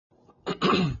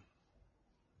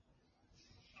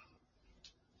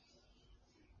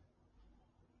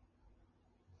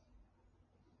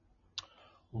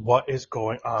What is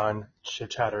going on, Chit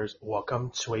Chatters?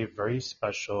 Welcome to a very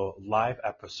special live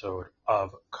episode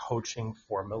of Coaching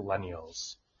for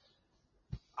Millennials.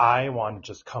 I want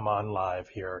to just come on live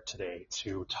here today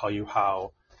to tell you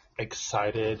how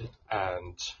excited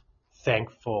and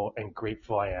thankful and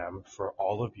grateful I am for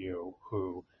all of you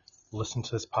who listen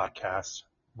to this podcast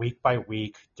week by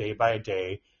week, day by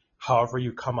day, however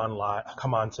you come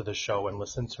onto the show and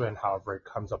listen to it, and however it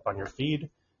comes up on your feed.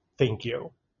 Thank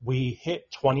you. We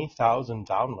hit 20,000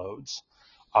 downloads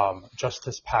just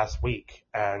this past week,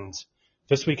 and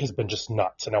this week has been just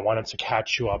nuts, and I wanted to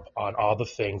catch you up on all the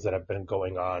things that have been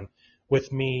going on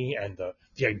with me and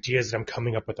the ideas that I'm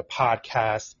coming up with the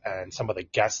podcast and some of the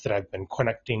guests that I've been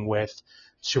connecting with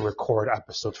to record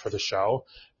episodes for the show.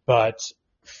 But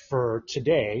for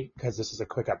today, because this is a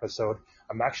quick episode,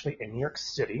 I'm actually in New York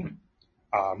City.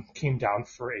 Came down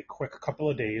for a quick couple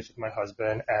of days with my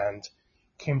husband and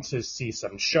came to see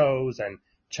some shows and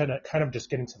try to kind of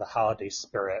just get into the holiday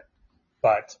spirit.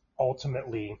 But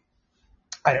ultimately,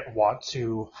 I didn't want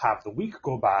to have the week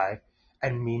go by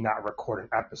and me not record an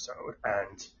episode.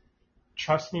 And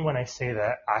trust me when I say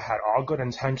that I had all good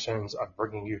intentions of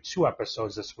bringing you 2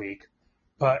 episodes this week,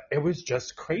 but it was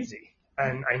just crazy.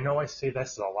 And I know I say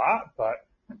this a lot, but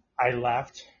I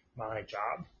left my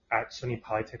job at SUNY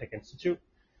Polytechnic Institute.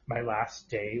 My last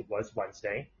day was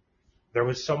Wednesday. There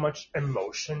was so much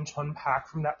emotion to unpack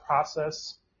from that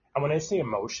process. And when I say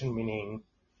emotion, meaning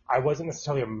I wasn't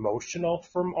necessarily emotional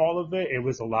from all of it. It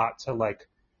was a lot to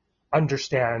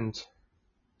understand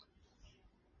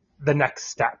the next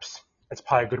steps. It's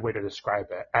probably a good way to describe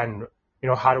it. And,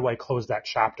 how do I close that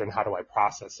chapter and how do I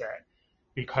process it?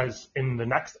 Because in the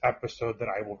next episode that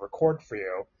I will record for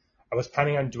you, I was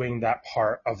planning on doing that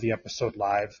part of the episode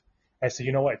live. I said,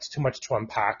 you know what, it's too much to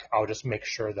unpack. I'll just make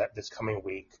sure that this coming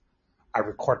week I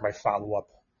record my follow-up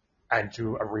and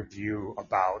do a review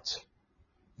about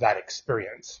that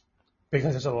experience.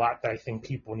 Because there's a lot that I think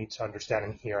people need to understand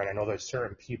and hear. And I know there's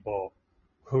certain people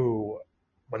who,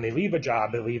 when they leave a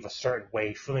job, they leave a certain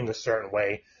way, feeling a certain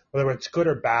way, whether it's good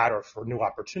or bad or for new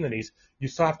opportunities, you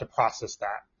still have to process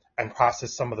that and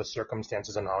process some of the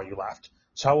circumstances and how you left.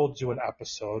 So I will do an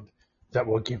episode that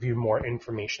will give you more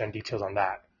information and details on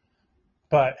that.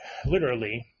 But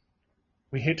literally,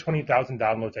 we hit 20,000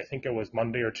 downloads. I think it was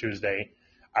Monday or Tuesday.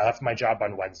 I left my job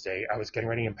on Wednesday. I was getting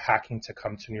ready and packing to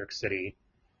come to New York City.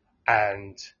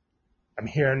 And I'm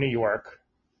here in New York,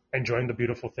 enjoying the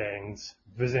beautiful things,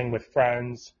 visiting with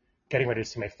friends, getting ready to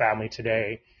see my family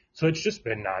today. So it's just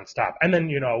been nonstop. And then,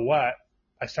 you know what?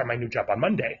 I start my new job on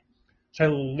Monday. So I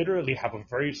literally have a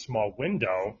very small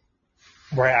window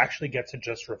where I actually get to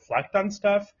just reflect on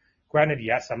stuff. Granted,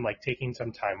 yes, I'm taking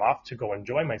some time off to go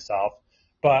enjoy myself,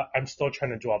 but I'm still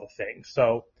trying to do all the things.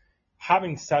 So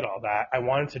having said all that, I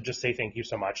wanted to just say thank you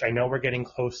so much. I know we're getting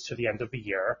close to the end of the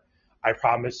year. I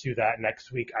promise you that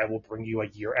next week I will bring you a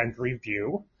year-end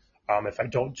review. If I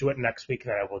don't do it next week,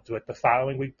 then I will do it the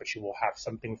following week, but you will have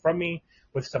something from me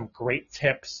with some great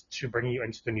tips to bring you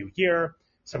into the new year,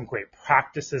 some great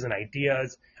practices and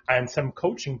ideas, and some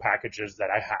coaching packages that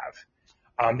I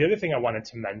have. The other thing I wanted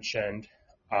to mention,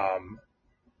 and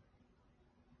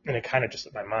it kind of just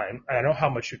slipped my mind, and I don't know how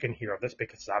much you can hear of this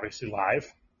because it's obviously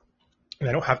live, and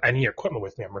I don't have any equipment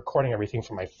with me. I'm recording everything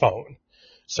from my phone.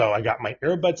 So I got my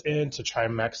earbuds in to try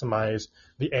and maximize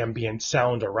the ambient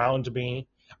sound around me,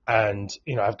 and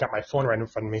I've got my phone right in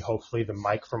front of me. Hopefully the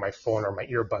mic from my phone or my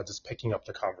earbuds is picking up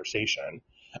the conversation.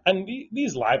 And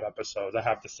these live episodes, I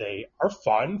have to say, are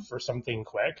fun for something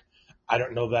quick. I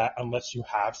don't know that unless you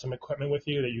have some equipment with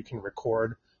you that you can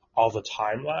record all the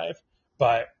time live,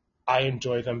 but I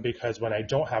enjoy them because when I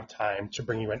don't have time to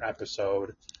bring you an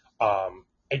episode,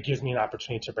 it gives me an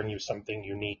opportunity to bring you something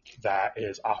unique that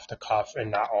is off the cuff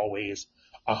and not always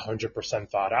 100%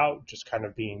 thought out, just kind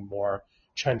of being more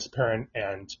transparent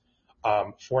and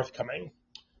forthcoming.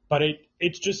 But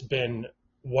it's just been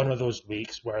one of those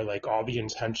weeks where all the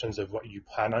intentions of what you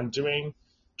plan on doing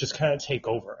just kind of take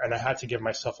over. And I had to give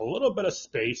myself a little bit of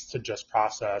space to just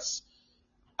process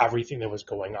everything that was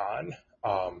going on.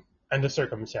 And the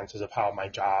circumstances of how my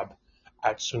job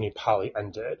at SUNY Poly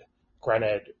ended.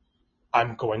 Granted,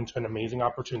 I'm going to an amazing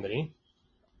opportunity.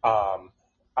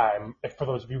 If for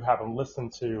those of you who haven't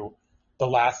listened to the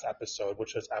last episode,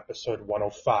 which was episode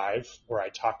 105, where I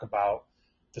talk about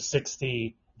the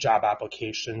 60 job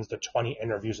applications, the 20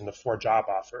 interviews, and the 4 job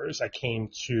offers, I came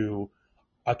to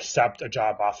accept a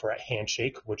job offer at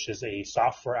Handshake, which is a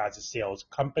software as a sales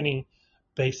company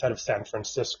based out of San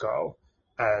Francisco.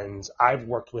 And I've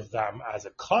worked with them as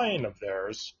a client of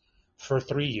theirs for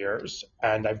 3 years,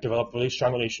 and I've developed really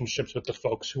strong relationships with the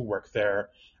folks who work there.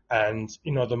 And,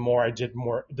 the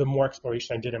more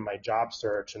exploration I did in my job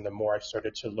search, and the more I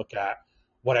started to look at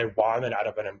what I wanted out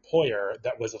of an employer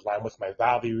that was aligned with my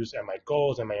values and my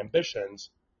goals and my ambitions,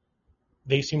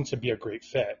 they seemed to be a great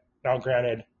fit. Now,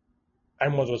 granted,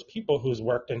 I'm one of those people who's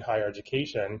worked in higher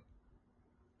education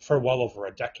for well over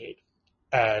a decade.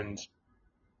 And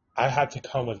I had to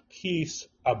come with peace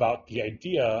about the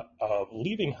idea of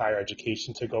leaving higher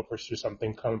education to go pursue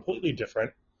something completely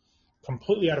different,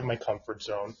 completely out of my comfort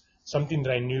zone, something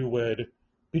that I knew would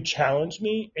challenge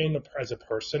me as a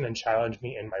person and challenge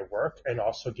me in my work, and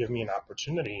also give me an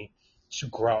opportunity to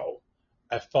grow.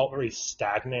 I felt very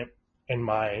stagnant in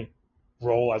my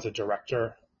role as a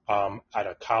director at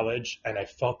a college, and I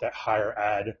felt that higher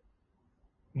ed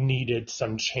needed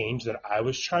some change that I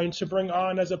was trying to bring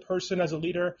on as a person, as a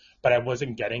leader, but I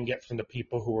wasn't getting it from the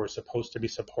people who were supposed to be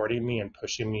supporting me and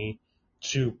pushing me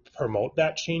to promote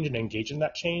that change and engage in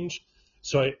that change.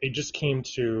 So it just came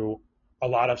to a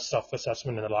lot of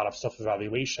self-assessment and a lot of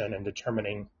self-evaluation and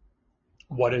determining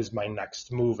what is my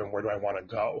next move and where do I want to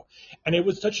go. And it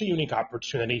was such a unique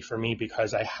opportunity for me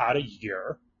because I had a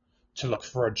year to look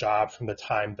for a job from the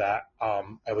time that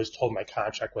I was told my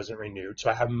contract wasn't renewed. So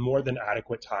I have more than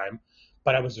adequate time,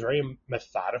 but I was very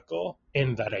methodical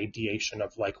in that ideation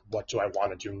of like, what do I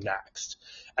want to do next?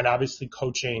 And obviously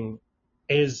coaching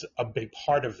is a big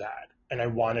part of that. And I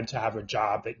wanted to have a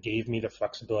job that gave me the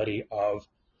flexibility of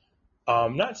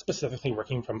not specifically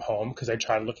working from home, because I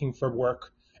tried looking for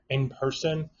work in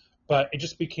person, but it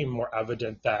just became more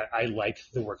evident that I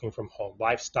liked the working from home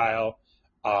lifestyle.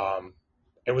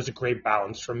 It was a great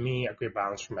balance for me, a great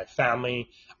balance for my family.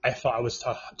 I felt I was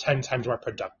 10 times more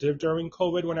productive during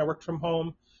COVID when I worked from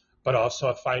home, but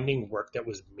also finding work that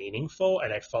was meaningful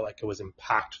and I felt like it was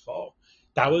impactful.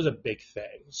 That was a big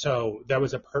thing. So that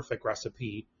was a perfect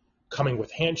recipe coming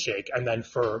with Handshake. And then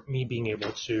for me being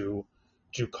able to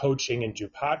do coaching and do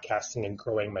podcasting and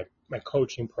growing my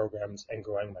coaching programs and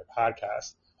growing my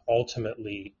podcast,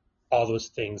 ultimately all those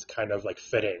things kind of like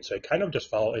fit in. So it kind of just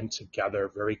fell in together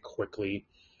very quickly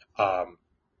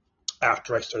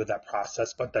after I started that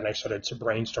process. But then I started to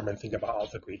brainstorm and think about all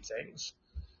the great things.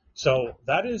 So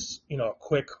that is, a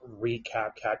quick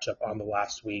recap, catch up on the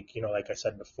last week. Like I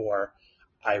said before,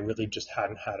 I really just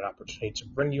hadn't had an opportunity to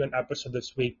bring you an episode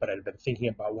this week, but I'd been thinking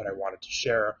about what I wanted to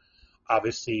share.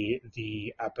 Obviously,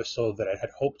 the episode that I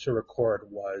had hoped to record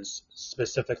was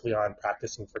specifically on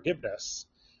practicing forgiveness.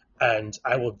 And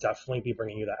I will definitely be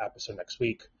bringing you that episode next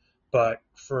week. But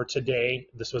for today,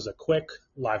 this was a quick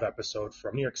live episode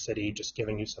from New York City, just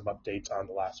giving you some updates on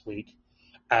the last week.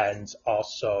 And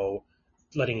also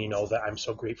letting you know that I'm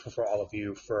so grateful for all of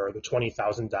you for the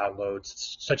 20,000 downloads.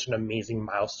 It's such an amazing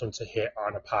milestone to hit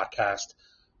on a podcast,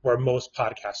 where most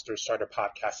podcasters start a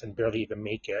podcast and barely even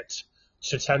make it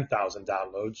to 10,000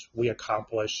 downloads. We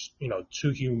accomplished,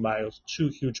 two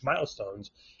huge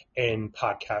milestones in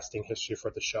podcasting history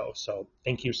for the show. So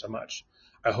thank you so much.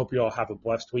 I hope you all have a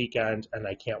blessed weekend, and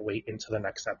I can't wait until the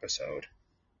next episode.